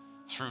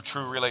through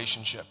true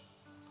relationship.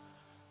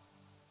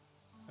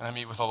 And I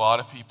meet with a lot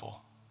of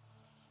people.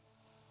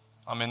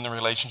 I'm in the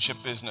relationship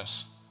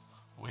business.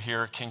 We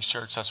here at King's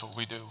Church, that's what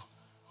we do.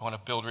 We want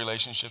to build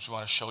relationships. We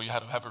want to show you how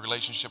to have a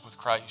relationship with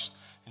Christ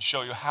and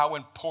show you how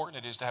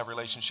important it is to have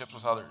relationships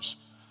with others.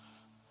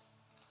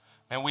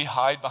 And we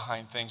hide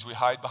behind things. We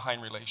hide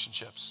behind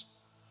relationships.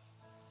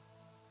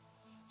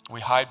 We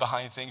hide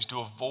behind things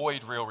to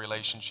avoid real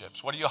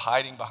relationships. What are you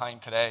hiding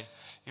behind today?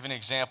 Even an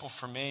example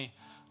for me,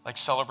 like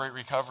Celebrate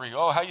Recovery.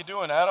 Oh, how you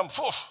doing, Adam?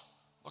 Poof.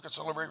 Look at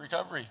Celebrate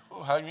Recovery.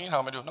 Oh, how do you mean, how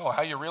am I doing? No,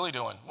 how you really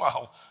doing?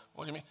 Wow.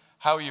 What do you mean?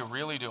 How are you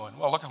really doing?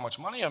 Well, look how much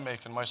money I'm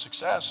making, my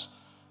success.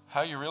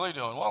 How are you really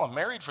doing? Well, I'm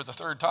married for the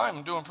 3rd time.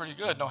 I'm doing pretty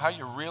good. No, how are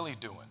you really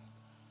doing?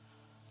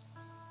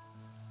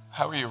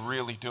 How are you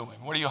really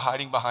doing? What are you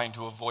hiding behind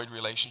to avoid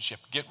relationship?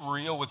 Get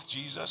real with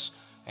Jesus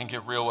and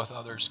get real with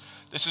others.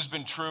 This has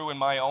been true in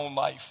my own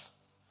life.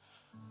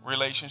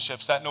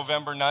 Relationships. That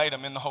November night,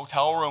 I'm in the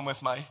hotel room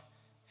with my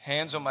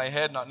hands on my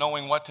head, not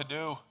knowing what to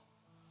do.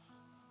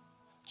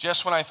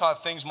 Just when I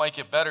thought things might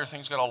get better,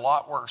 things got a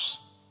lot worse.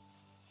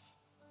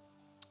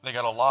 They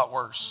got a lot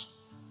worse.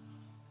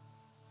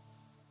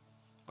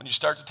 When you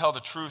start to tell the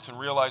truth and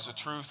realize the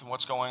truth and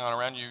what's going on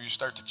around you, you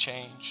start to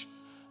change.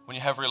 When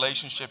you have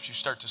relationships, you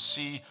start to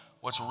see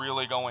what's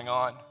really going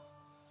on.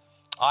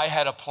 I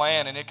had a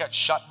plan and it got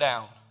shut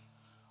down.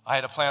 I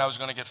had a plan I was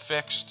going to get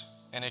fixed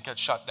and it got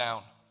shut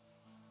down.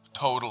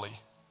 Totally.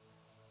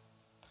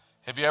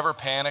 Have you ever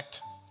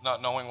panicked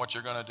not knowing what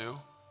you're going to do?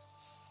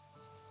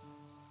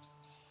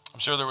 I'm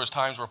sure there was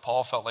times where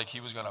Paul felt like he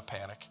was going to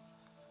panic.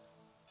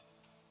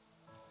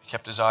 He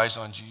kept his eyes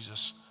on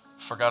Jesus,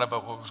 forgot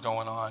about what was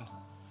going on,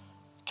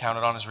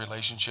 counted on his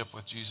relationship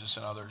with Jesus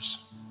and others.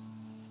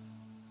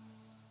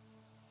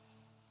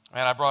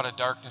 Man, I brought a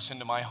darkness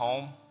into my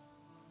home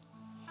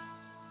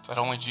that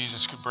only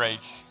Jesus could break.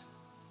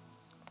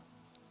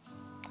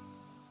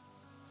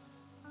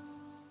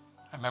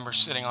 I remember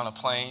sitting on a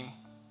plane,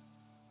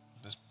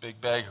 this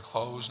big bag of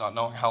clothes, not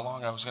knowing how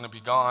long I was going to be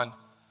gone.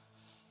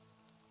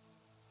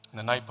 And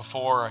the night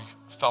before, I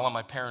fell on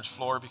my parents'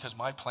 floor because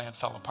my plan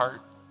fell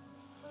apart.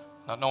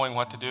 not knowing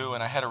what to do,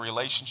 and I had a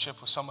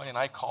relationship with somebody, and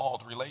I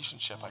called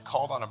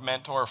on a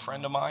mentor, a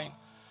friend of mine,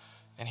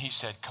 and he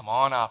said, come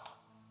on up.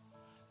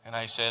 And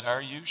I said,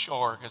 are you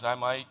sure? Because I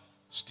might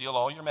steal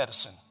all your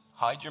medicine,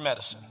 hide your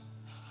medicine.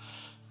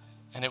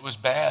 And it was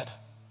bad.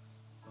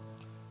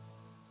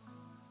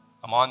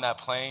 I'm on that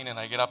plane, and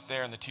I get up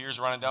there, and the tears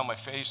are running down my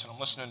face, and I'm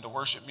listening to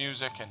worship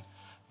music, and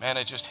man,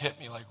 it just hit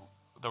me like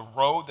the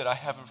road that I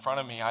have in front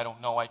of me, I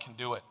don't know I can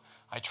do it.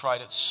 I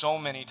tried it so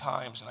many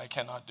times, and I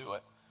cannot do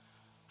it.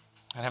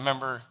 And I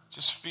remember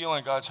just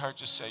feeling God's heart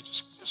just say,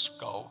 just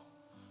go.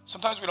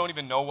 Sometimes we don't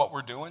even know what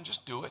we're doing,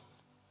 just do it.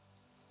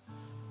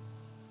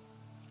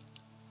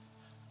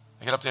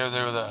 I get up there,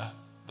 they were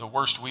the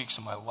worst weeks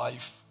of my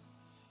life.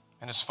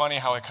 And it's funny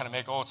how I kind of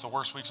make, it's the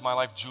worst weeks of my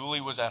life. Julie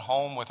was at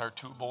home with our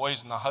 2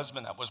 boys and the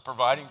husband that was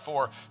providing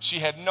for her. She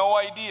had no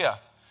idea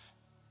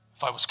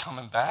if I was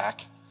coming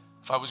back,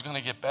 if I was going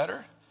to get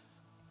better.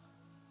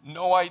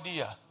 No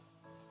idea.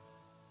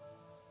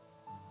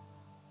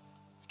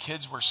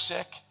 Kids were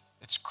sick.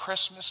 It's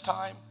Christmas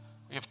time.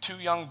 We have 2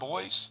 young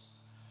boys.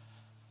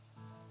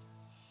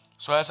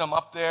 So as I'm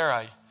up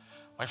there,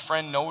 my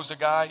friend knows a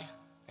guy,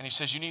 and he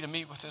says, you need to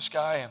meet with this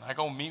guy. And I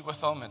go meet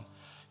with him, and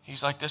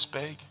he's like this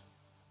big.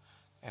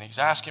 And he's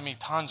asking me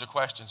tons of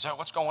questions.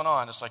 What's going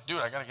on? It's like, dude,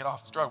 I got to get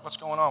off the drug. What's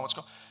going on?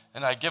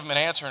 And I give him an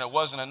answer, and it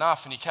wasn't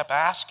enough. And he kept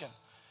asking.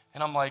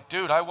 And I'm like,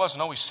 dude, I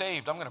wasn't always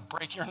saved. I'm going to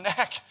break your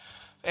neck.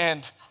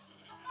 And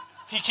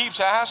he keeps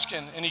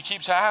asking, and he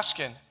keeps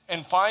asking.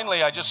 And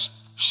finally, I just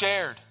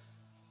shared.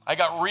 I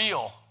got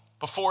real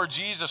before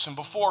Jesus and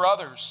before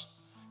others.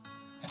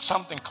 And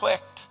something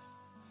clicked.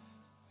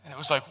 And it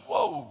was like,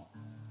 whoa.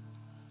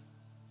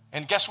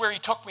 And guess where he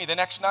took me the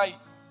next night?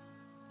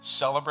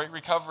 Celebrate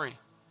Recovery.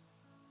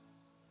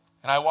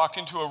 And I walked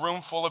into a room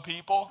full of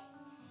people.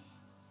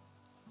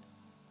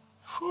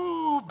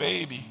 Whew,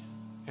 baby.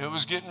 It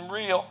was getting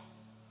real.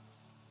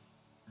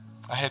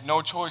 I had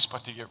no choice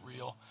but to get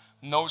real.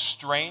 No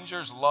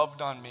strangers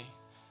loved on me.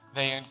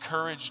 They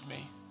encouraged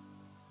me.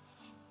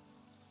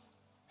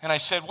 And I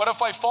said, what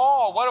if I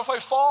fall? What if I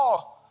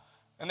fall?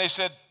 And they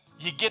said,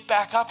 you get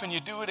back up and you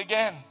do it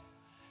again.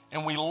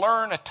 And we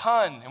learn a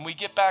ton, and we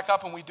get back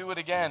up and we do it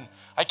again.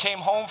 I came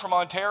home from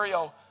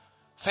Ontario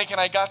thinking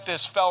I got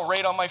this, fell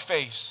right on my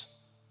face.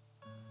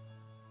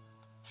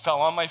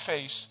 Fell on my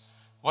face.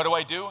 What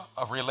do?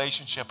 A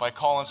relationship. I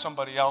call on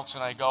somebody else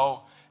and I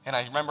go, and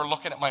I remember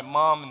looking at my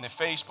mom in the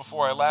face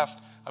before I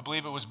left. I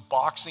believe it was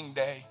Boxing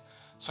Day.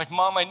 It's like,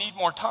 Mom, I need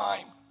more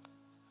time.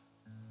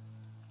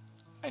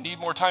 I need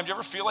more time. Do you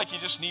ever feel like you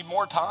just need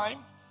more time?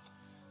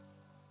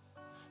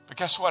 But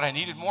guess what? I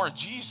needed more of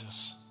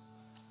Jesus.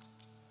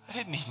 I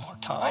didn't need more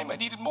time. I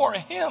needed more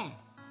of him.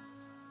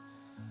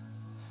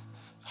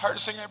 The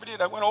hardest thing I ever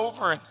did, I went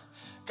over and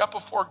got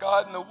before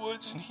God in the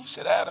woods, and he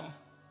said, Adam,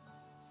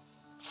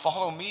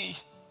 follow me.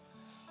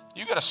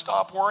 You got to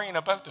stop worrying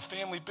about the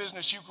family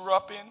business you grew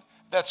up in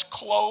that's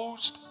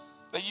closed,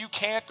 that you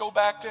can't go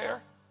back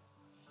there.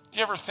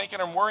 You ever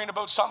thinking I'm worrying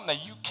about something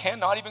that you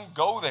cannot even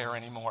go there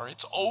anymore?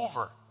 It's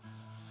over.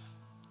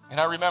 And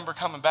I remember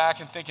coming back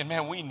and thinking,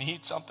 man, we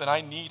need something.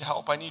 I need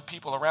help. I need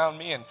people around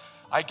me. And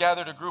I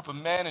gathered a group of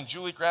men, and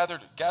Julie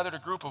gathered a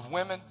group of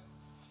women.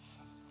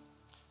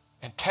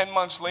 And 10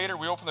 months later,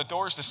 we opened the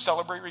doors to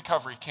Celebrate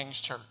Recovery, King's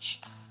Church.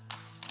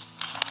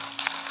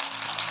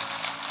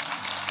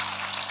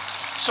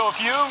 So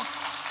if you,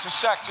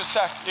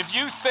 if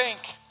you think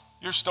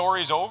your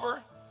story's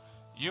over,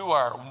 you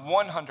are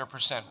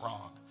 100%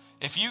 wrong.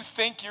 If you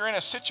think you're in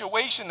a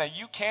situation that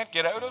you can't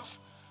get out of,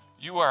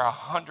 you are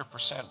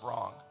 100%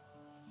 wrong.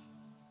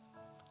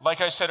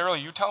 Like I said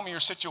earlier, you tell me your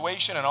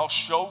situation and I'll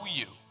show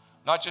you,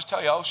 not just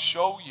tell you, I'll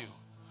show you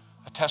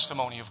a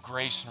testimony of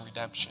grace and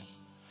redemption.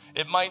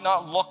 It might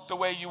not look the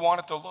way you want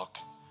it to look.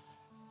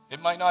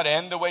 It might not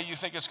end the way you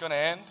think it's going to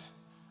end.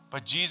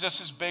 But Jesus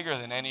is bigger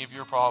than any of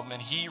your problem,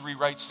 and he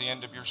rewrites the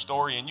end of your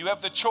story. And you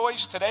have the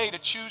choice today to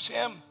choose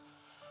him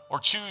or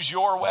choose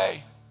your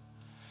way.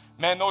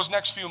 Man, those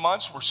next few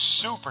months were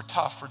super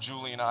tough for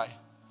Julie and I.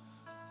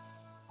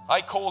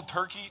 I cold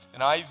turkeyed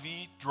an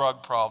IV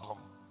drug problem.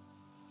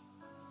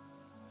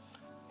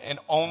 And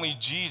only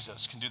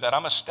Jesus can do that.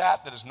 I'm a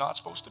stat that is not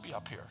supposed to be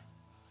up here.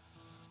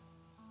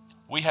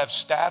 We have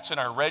stats in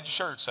our red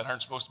shirts that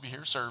aren't supposed to be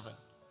here serving.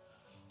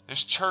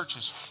 This church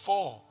is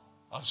full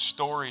of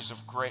stories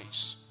of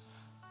grace.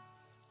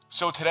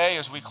 So today,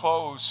 as we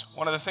close,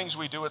 one of the things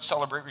we do at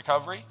Celebrate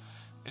Recovery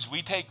is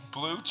we take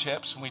blue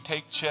chips and we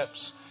take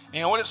chips. And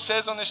you know what it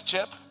says on this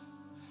chip?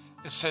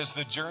 It says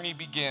the journey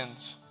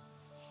begins.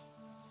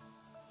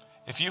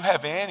 If you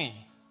have any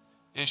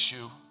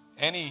issue,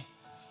 any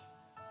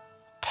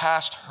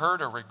past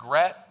hurt or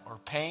regret or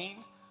pain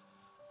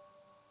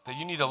that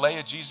you need to lay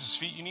at Jesus'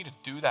 feet, you need to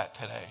do that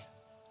today.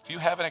 If you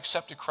haven't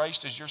accepted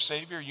Christ as your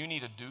Savior, you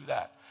need to do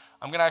that.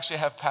 I'm going to actually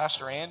have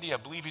Pastor Andy, I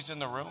believe he's in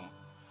the room.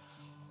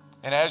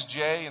 And as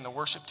Jay and the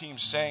worship team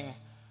sing,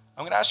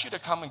 I'm going to ask you to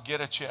come and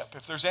get a chip.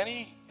 If there's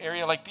any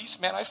area like these,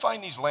 man, I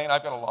find these laying,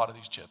 I've got a lot of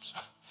these chips.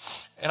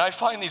 And I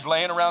find these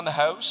laying around the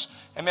house.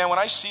 And man, when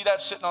I see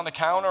that sitting on the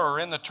counter or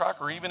in the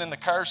truck or even in the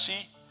car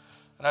seat,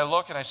 And I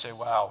look and I say,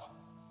 wow,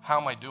 how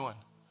am I doing?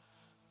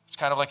 It's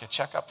kind of like a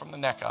checkup from the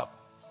neck up.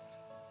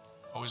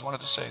 Always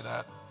wanted to say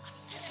that.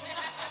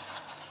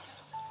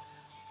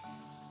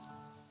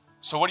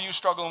 So what are you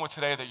struggling with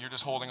today that you're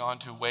just holding on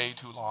to way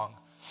too long?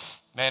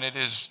 Man, it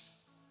has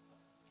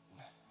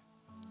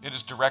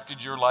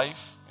directed your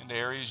life into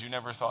areas you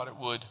never thought it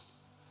would.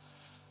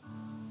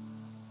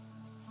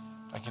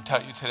 I can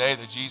tell you today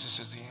that Jesus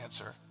is the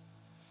answer.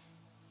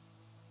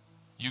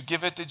 You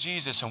give it to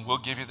Jesus and we'll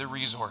give you the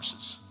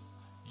resources.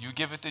 You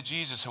give it to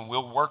Jesus and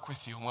we'll work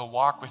with you and we'll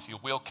walk with you.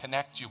 We'll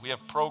connect you. We have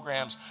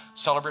programs,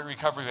 Celebrate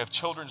Recovery. We have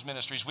children's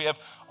ministries. We have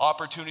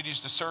opportunities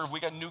to serve. We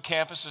got new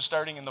campuses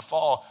starting in the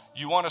fall.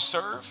 You want to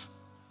serve?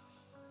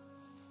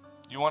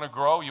 You want to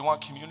grow? You want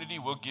community?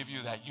 We'll give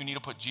you that. You need to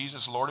put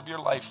Jesus Lord of your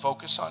life.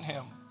 Focus on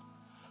him.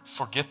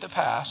 Forget the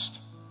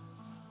past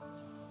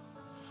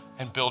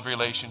and build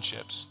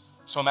relationships.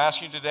 So I'm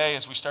asking you today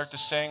as we start to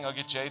sing, I'll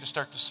get Jay to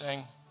start to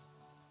sing.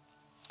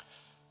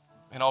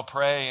 And I'll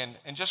pray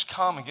and just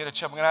come and get a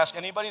chip. I'm going to ask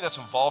anybody that's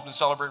involved in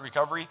Celebrate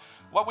Recovery,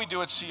 what we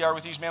do at CR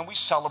with these, man, we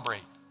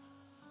celebrate.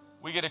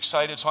 We get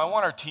excited. So I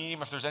want our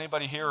team, if there's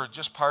anybody here or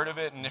just part of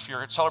it, and if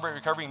you're at Celebrate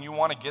Recovery and you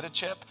want to get a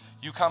chip,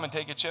 you come and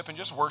take a chip and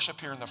just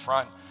worship here in the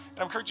front. And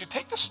I encourage you,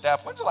 take the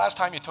step. When's the last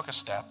time you took a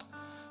step?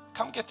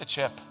 Come get the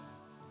chip.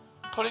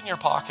 Put it in your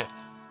pocket.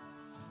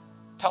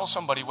 Tell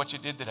somebody what you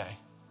did today.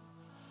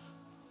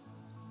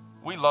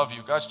 We love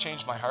you. God's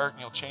changed my heart and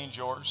he'll change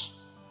yours.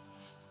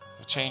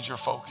 He'll change your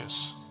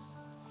focus.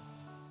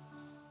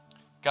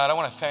 God, I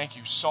want to thank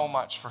you so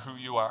much for who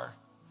you are.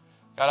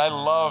 God, I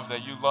love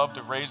that you love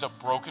to raise up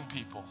broken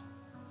people.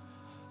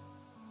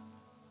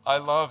 I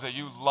love that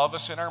you love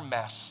us in our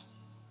mess.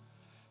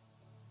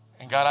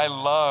 And God, I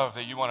love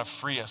that you want to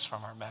free us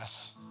from our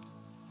mess.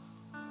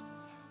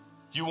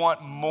 You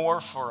want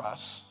more for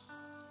us.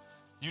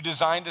 You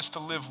designed us to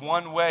live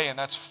one way, and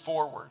that's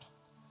forward.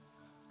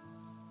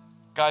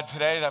 God,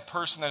 today, that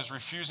person that is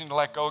refusing to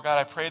let go, God,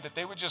 I pray that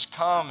they would just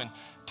come and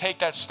take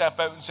that step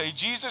out and say,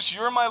 Jesus,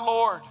 you're my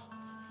Lord.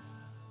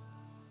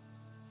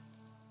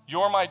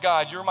 You're my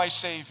God. You're my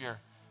Savior.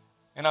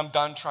 And I'm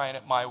done trying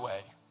it my way.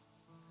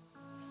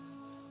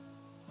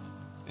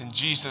 In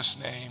Jesus'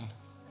 name,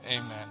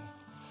 amen.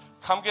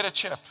 Come get a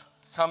chip.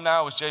 Come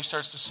now as Jay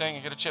starts to sing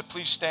and get a chip.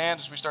 Please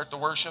stand as we start to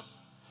worship.